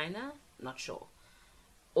Japan or China. Not sure.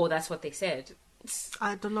 Or that's what they said.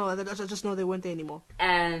 I don't know. I just know they weren't there anymore.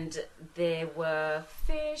 And there were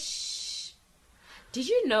fish. Did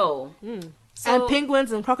you know? So, and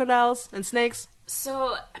penguins and crocodiles and snakes.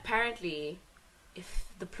 So apparently, if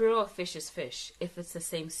the plural of fish is fish, if it's the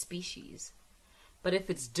same species, but if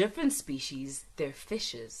it's different species, they're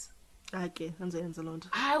fishes. Okay,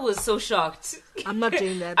 I was so shocked. I'm not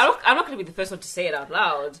doing that. I'm not going to be the first one to say it out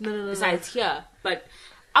loud. No. Besides here, but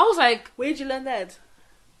I was like, where'd you learn that?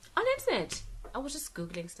 On the internet. I was just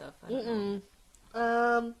googling stuff. I don't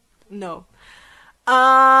know. No.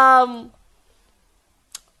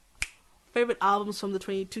 Favorite albums from the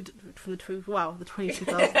 2020s.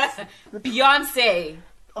 Beyonce.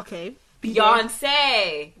 Okay.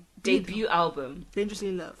 Beyonce debut album. Dangerously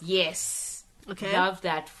in Love. Yes. Okay. Love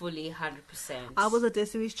that fully, 100%. I was a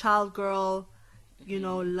Destiny's Child girl. You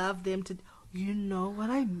know, love them to. You know what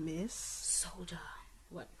I miss? Soldier.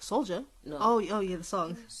 What? Soldier? No. Oh yeah, the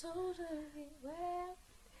song. Soldier,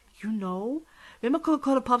 you know? Remember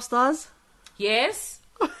Coca-Cola Pop Stars? Yes.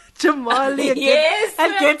 Jamali Yes.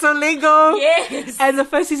 and Ghetto Lingo. Yes. And the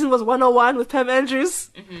first season was 101 with Pam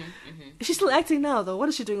Andrews. She's still acting now, though. What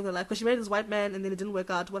is she doing with her life? Because she married this white man and then it didn't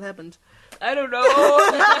work out. What happened? I don't know.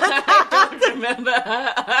 I don't remember.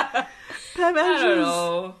 Pam Andrews. I don't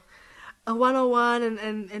know. A 101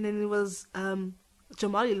 and then it was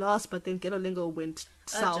Jamali lost, but then Ghetto Lingo went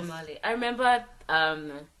south. Jamali. I remember.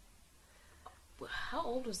 How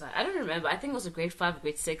old was I? I don't remember. I think it was a grade 5 or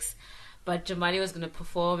grade 6. But Jamali was going to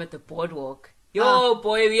perform at the boardwalk. Yo,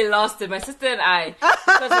 boy, we lost it. My sister and I,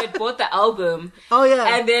 because we had bought the album. Oh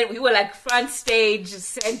yeah. And then we were like front stage,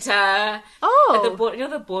 center. Oh. At the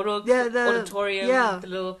the boardwalk auditorium, the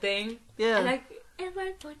little thing. Yeah. And like,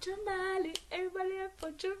 everybody for Jamali, everybody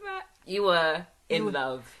for Jamali. You were in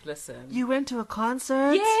love. Listen. You went to a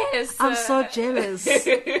concert? Yes. I'm so jealous.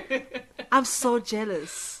 I'm so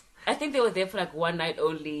jealous. I think they were there for like one night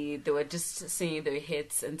only. They were just singing their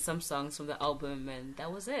hits and some songs from the album, and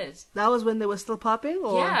that was it. That was when they were still popping?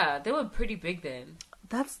 Or? Yeah, they were pretty big then.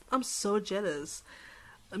 I'm so jealous.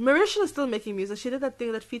 Marisha is still making music. She did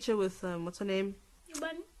that feature with, what's her name?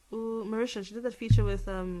 Marisha. She did that feature with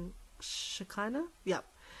Shekinah? Yeah.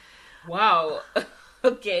 Wow.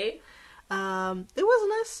 Okay. It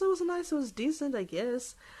was nice. It was decent, I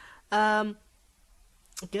guess.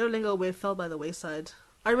 Ghetto Lingo fell by the wayside.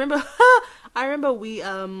 I remember we,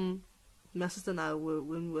 my sister and I,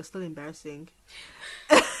 when we were still embarrassing.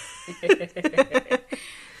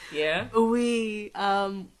 Yeah.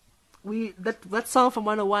 That song from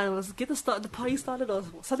 101 was the party started or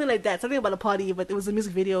something like that. Something about a party, but it was a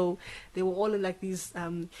music video. They were all in like these,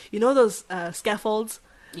 those scaffolds.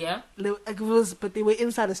 Yeah. But they were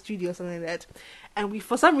inside a studio or something like that. And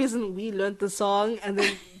for some reason, we learned the song and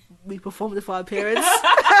then we performed it for our parents.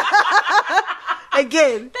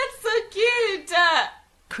 Again. That's so cute.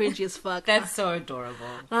 Cringy as fuck. That's so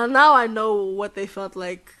adorable. Now I know what they felt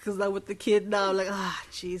like, because I'm with the kid now. I'm like,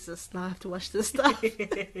 Jesus, now I have to watch this stuff.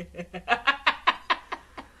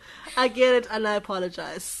 I get it, and I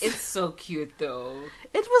apologize. It's so cute, though.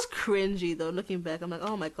 It was cringy, though, looking back. I'm like,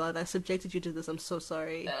 oh my god, I subjected you to this. I'm so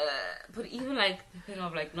sorry. But even, like, the thing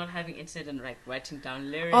of, like, not having internet and, like, writing down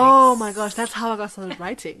lyrics. Oh my gosh, that's how I got started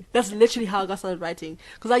writing. That's literally how I got started writing.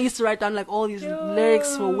 Because I used to write down, like, all these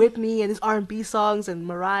lyrics for Whitney and these R&B songs and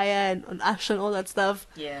Mariah and Usher and all that stuff.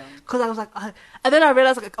 Yeah. Because I was like... and then I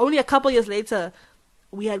realized, like, only a couple years later,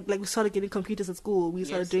 we started getting computers at school. We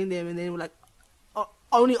started doing them, and then we're like...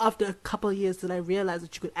 only after a couple of years did I realize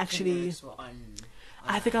that you could actually...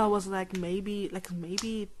 I think I was like maybe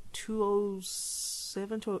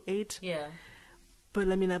 207, 208. Yeah.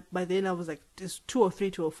 But I mean, by then I was like, just 203,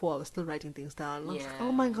 204. I was still writing things down. I was like,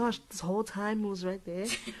 oh my gosh, this whole time it was right there.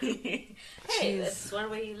 Hey, that's one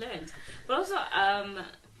way you learned. But also,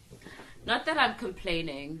 not that I'm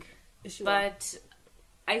complaining, but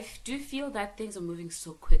I do feel that things are moving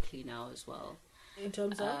so quickly now as well. In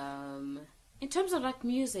terms of? In terms of like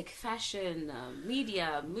music, fashion,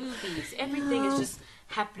 media, movies, everything is just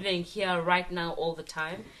happening here right now all the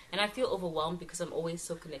time. And I feel overwhelmed because I'm always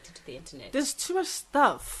so connected to the internet. There's too much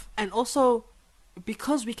stuff. And also,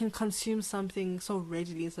 because we can consume something so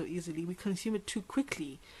readily and so easily, we consume it too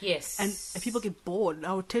quickly. Yes. And people get bored.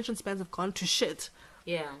 Our attention spans have gone to shit.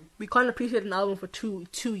 Yeah. We can't appreciate an album for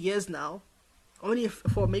two years now. Only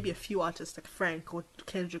for maybe a few artists like Frank or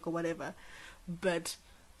Kendrick or whatever. But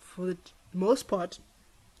for the most part,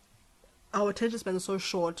 our attention span is so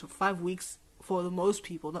short. 5 weeks for the most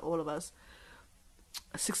people, not all of us.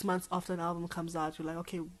 6 months after an album comes out, you're like,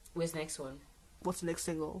 okay, where's the next one? What's the next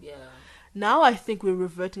single? Yeah. Now I think we're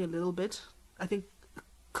reverting a little bit. I think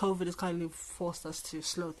COVID has kind of forced us to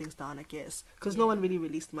slow things down, I guess, because no one really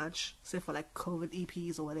released much except for like COVID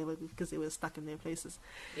EPs or whatever, because they were stuck in their places.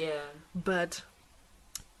 Yeah. But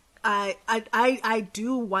I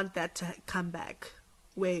do want that to come back,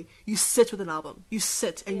 where you sit with an album. You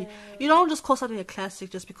sit and you don't just call something a classic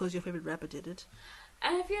just because your favorite rapper did it.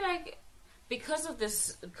 And I feel like because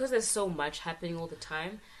there's so much happening all the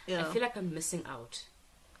time, I feel like I'm missing out.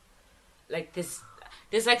 Like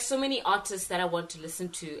there's like so many artists that I want to listen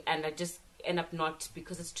to, and I just end up not,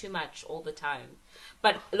 because it's too much all the time.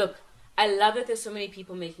 But look, I love that there's so many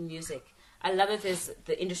people making music. I love that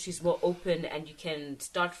the industry's more open and you can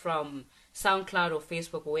start from SoundCloud or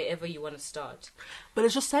Facebook or wherever you want to start. But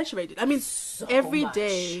it's just saturated. I mean, so every much.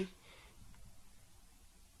 day.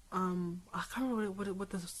 I can't remember what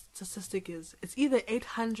the statistic is. It's either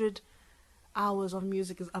 800 hours of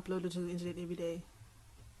music is uploaded to the internet every day.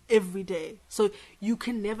 Every day. So you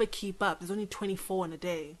can never keep up. There's only 24 in a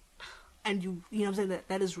day. And you know what I'm saying?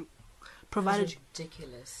 That is provided. That's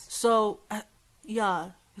ridiculous. So,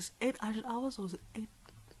 it's 800 hours or is it 8?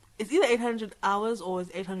 It's either 800 hours or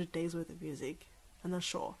it's 800 days worth of music. I'm not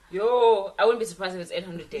sure. Yo, I wouldn't be surprised if it's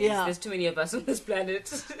 800 days. Yeah. There's too many of us on this planet.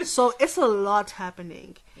 So it's a lot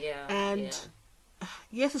happening. Yeah. And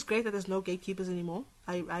yes, it's great that there's no gatekeepers anymore.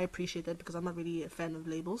 I appreciate that because I'm not really a fan of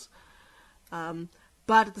labels.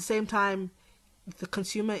 But at the same time, the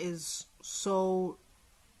consumer is so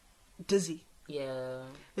dizzy. Yeah.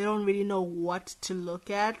 They don't really know what to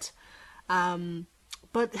look at.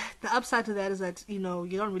 But the upside to that is that, you know,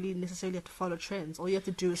 you don't really necessarily have to follow trends. All you have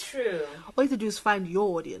to do is True. All you have to do is find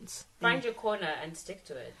your audience. Find your corner and stick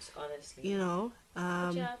to it, honestly. You know? Yeah.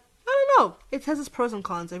 I don't know. It has its pros and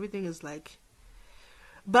cons. Everything is like...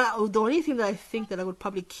 But the only thing that I think that I would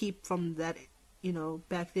probably keep from that, you know,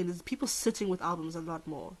 back then is people sitting with albums a lot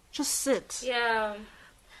more. Just sit. Yeah.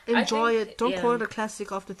 Enjoy think, it. Don't call it a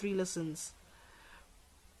classic after 3 listens.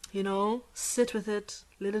 You know? Sit with it.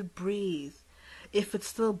 Let it breathe. If it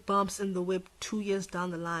still bumps in the whip 2 years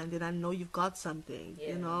down the line, then I know you've got something,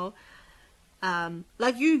 you know?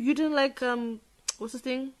 Like you didn't like, what's this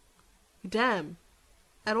thing? Damn.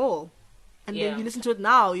 At all. And then you listen to it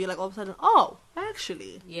now, you're like all of a sudden, oh,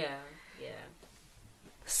 actually. Yeah.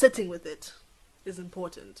 Sitting with it is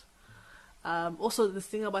important. Also, this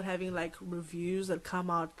thing about having like reviews that come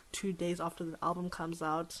out 2 days after the album comes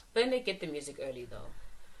out. But then they get the music early though.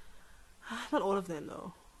 Not all of them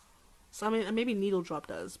though. So I mean, maybe Needle Drop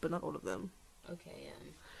does, but not all of them. Okay, yeah.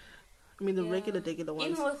 I mean, the regular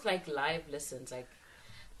ones. Even with like live listens, like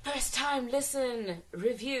first time listen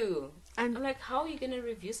review, and I'm like, how are you gonna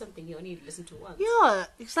review something you only listen to once? Yeah,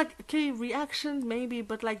 it's like okay, reaction maybe,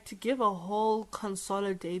 but like to give a whole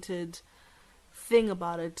consolidated thing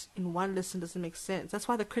about it in one listen doesn't make sense. That's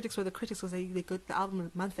why the critics were the critics, because they got the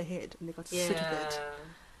album a month ahead and they got to sit with it.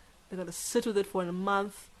 They got to sit with it for a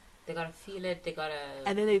month. They gotta feel it. They gotta.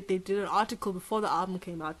 And then they did an article before the album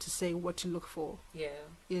came out to say what to look for. Yeah.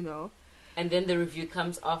 You know. And then the review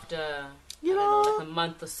comes after. You know, like a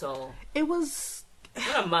month or so. It was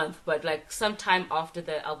not a month, but like some time after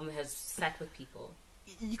the album has sat with people.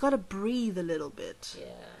 You gotta breathe a little bit.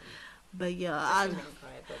 Yeah. But yeah,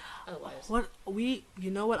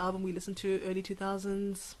 you know what album we listened to early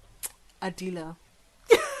 2000s? Adila.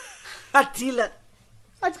 Adila,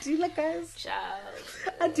 guys. Child.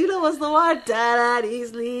 Adila was the one.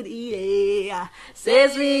 Daddy's lead,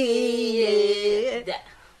 says me.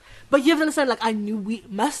 But you have to understand, like,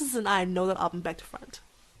 Masters and I know that album back to front.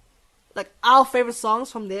 Like, our favorite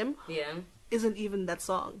songs from them isn't even that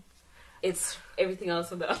song. It's everything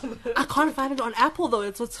else on the album. I can't find it on Apple, though.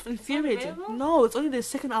 It's what's infuriating. No, it's only the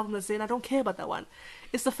second album that's there, and I don't care about that one.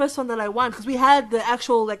 It's the first one that I want, because we had the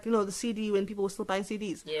actual, like, you know, the CD when people were still buying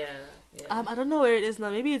CDs. Yeah. I don't know where it is now.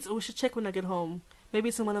 Maybe we should check when I get home. Maybe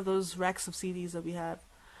it's in one of those racks of CDs that we have.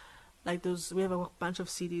 Like those, we have a bunch of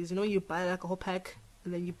CDs. You know, you buy like a whole pack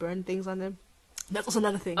and then you burn things on them. That's also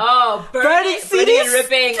another thing. Oh, burning CDs, and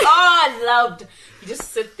ripping. Oh, I loved. You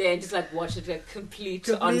just sit there and just like watch it like complete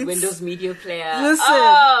on Windows Media Player. Listen,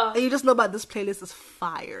 and you just know about this playlist is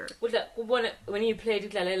fire. When you played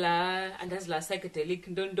it, and there's la psychedelic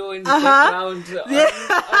in the background on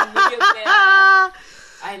Media Player.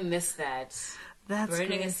 I miss that. That's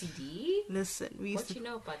burning great. A CD. Listen, what you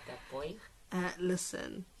know about that, boy?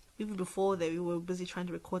 Listen. Even before that, we were busy trying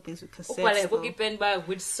to record things with cassettes.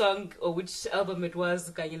 Which song or which album it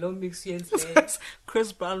was?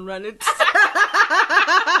 Chris Brown Run It.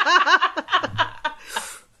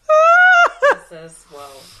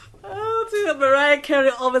 Wow. Oh, dear, Mariah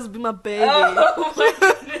Carey always be my baby. Oh my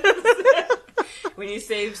goodness. When you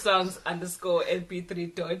save songs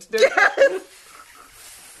 _mp3 dot.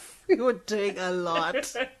 We were doing a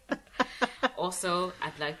lot. Also,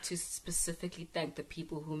 I'd like to specifically thank the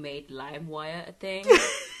people who made LimeWire a thing.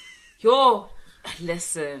 Yo,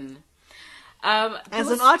 listen. As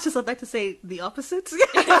an artist, I'd like to say the opposite.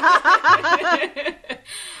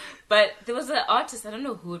 But there was an artist, I don't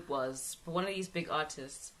know who it was, but one of these big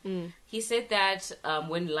artists. He said that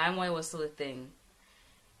when LimeWire was still a thing,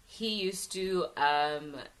 he used to...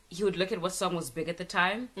 he would look at what song was big at the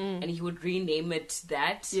time, and he would rename it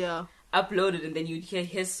that. Yeah. Upload it, and then you'd hear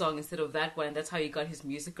his song instead of that one, and that's how he got his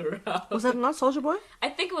music around. Was that not Soulja Boy? I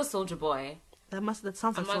think it was Soulja Boy. That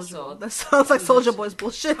sounds like Soulja Boy. That sounds like Soulja Boy's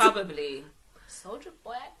bullshit. Probably. Soulja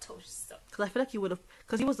Boy, I told you so. Because I feel like he would have...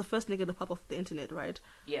 Because he was the first nigga to pop off the internet, right?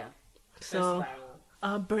 Yeah. So,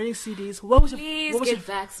 burning CDs. What was Please your... get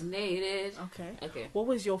vaccinated. Okay. What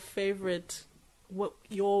was your favorite...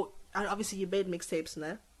 Obviously, you made mixtapes,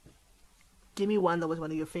 nah? Give me one that was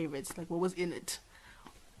one of your favorites. Like, what was in it?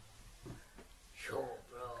 Yo,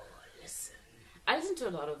 bro, listen. I listened to a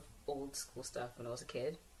lot of old school stuff when I was a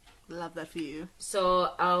kid. Love that for you.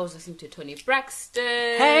 So I was listening to Tony Braxton.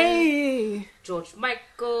 Hey! George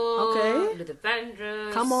Michael. Okay. Luther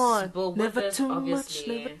Vandross. Come on. Bill Never Withers, too obviously.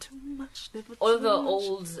 much, never too much, never All too the much.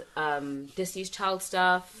 old Destiny's Child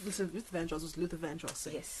stuff. Listen, Luther Vandross was Luther Vandross.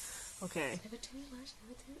 Sing. Yes. Okay. Never too much,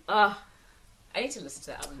 never too... I need to listen to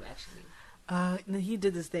that album, actually. No, he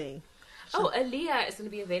did this thing. Oh, Aaliyah is going to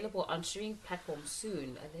be available on streaming platforms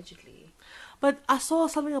soon, allegedly. But I saw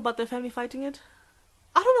something about their family fighting it.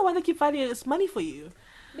 I don't know why they keep fighting it. It's money for you.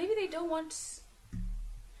 Maybe they don't want...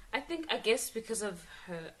 I guess because of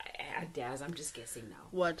her... Daz, I'm just guessing now.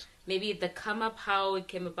 What? Maybe the come up, how it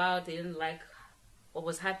came about, they didn't like what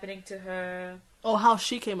was happening to her. Oh, how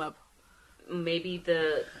she came up. Maybe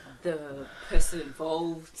the person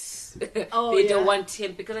involved, Oh, they yeah. don't want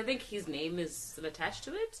him, because I think his name is still attached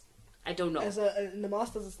to it. I don't know. In the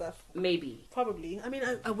masters and stuff. Maybe. Probably. I mean,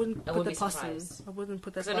 I wouldn't I put wouldn't that be past him. surprised. I wouldn't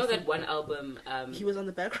put that Because past I know him. that one album... He was on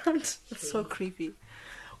the background. It's so creepy.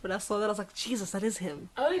 When I saw that, I was like, Jesus, that is him.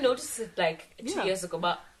 I only noticed it like 2 Yeah. years ago,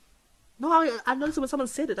 but No, I noticed it when someone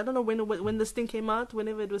said it. I don't know when this thing came out,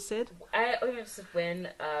 whenever it was said. I only noticed it when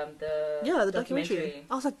The documentary.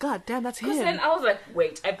 I was like, God damn, that's Because him. then I was like,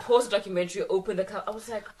 wait, I paused the documentary, opened the cover, I was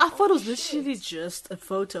like, I thought it was shit. literally just a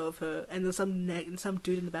photo of her and then some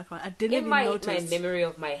dude in the background. I didn't In even my notice. memory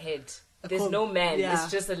of my head, there's cool. no man, Yeah.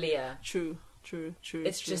 it's just Aaliyah. True.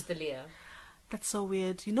 It's just Aaliyah. That's so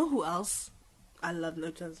weird. You know who else? I love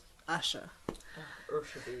Notas. Usher.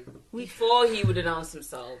 Before he would announce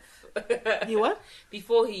himself. He what?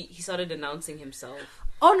 Before he started announcing himself.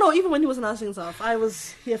 Oh no, even when he was announcing himself, I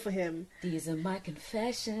was here for him. These are my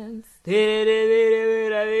confessions. These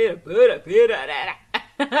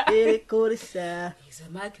are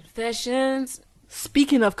my confessions.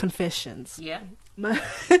 Speaking of confessions, Yeah. my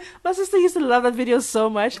sister used to love that video so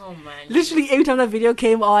much. Oh man. Literally every time that video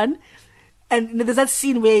came on, and there's that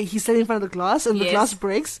scene where he's standing in front of the glass and the Yes. glass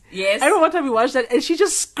breaks. Yes. I remember one time we watched that and she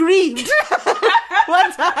just screamed.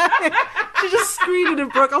 One time. She just screamed and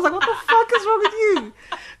it broke. I was like, what the fuck is wrong with you?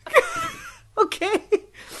 Okay.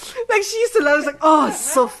 Like she used to love it. It's like, oh, it's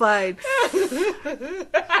so fine.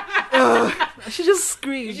 Ugh. She just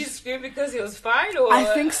screamed. Did you scream because he was fine, or I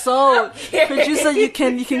think so. Okay. Producer, you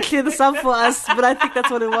can clear this up for us, but I think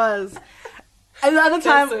that's what it was. And the other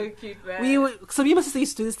time, That's so cute, man. me and my sister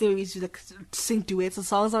used to do this thing where we used to like sing duets and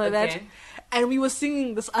songs like that. Okay. And we were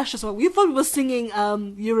singing this Usher song. We thought we were singing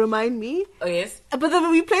You Remind Me. Oh yes. But then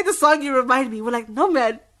when we played the song You Remind Me, we're like, no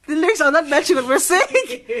man, the lyrics are not matching what we're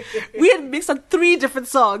saying. We had mixed up 3 different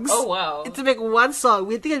songs. Oh wow. To make one song.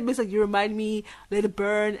 We think it mixed like You Remind Me, Let It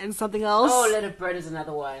Burn, and something else. Oh, Let It Burn is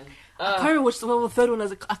another one. I can't remember which the third one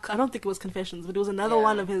was. I don't think it was Confessions, but it was another Yeah.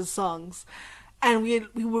 one of his songs. And we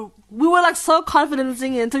were like so confident in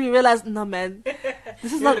singing until we realized, no man,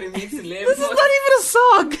 this is not Really this needs is to not live. even a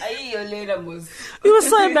song. Ay, We were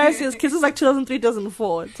so embarrassed as kids. It was like 2003,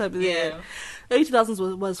 2004 type of Yeah. year. Early 2000s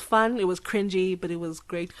was fun. It was cringy, but it was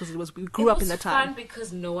great because we grew up in that time. Fun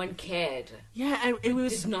because no one cared. Yeah, and it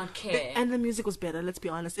was Did not care. and the music was better. Let's be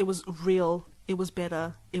honest, it was real. It was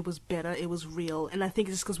better. It was better. It was real. And I think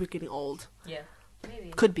it's just because we're getting old. Yeah, maybe.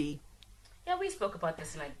 Could be. Yeah, we spoke about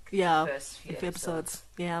this in like Yeah, the first few episodes.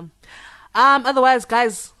 Yeah. Otherwise,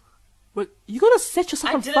 guys, you're gonna set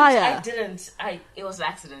yourself on fire. I didn't. It was an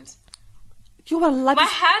accident. You were My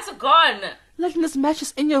hands are gone. letting this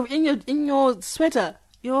matches in your sweater.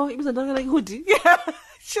 It was another like hoodie. Yeah.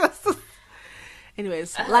 Just.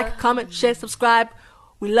 Anyways, like, comment, share, subscribe.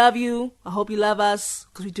 We love you. I hope you love us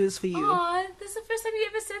because we do this for you. Aw, this is the first time you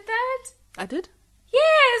ever said that? I did,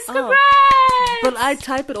 Yes, Oh. congrats! but I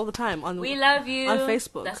type it all the time on. We love you. on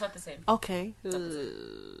Facebook. That's not the same. Okay.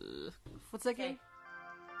 What's that Okay. again?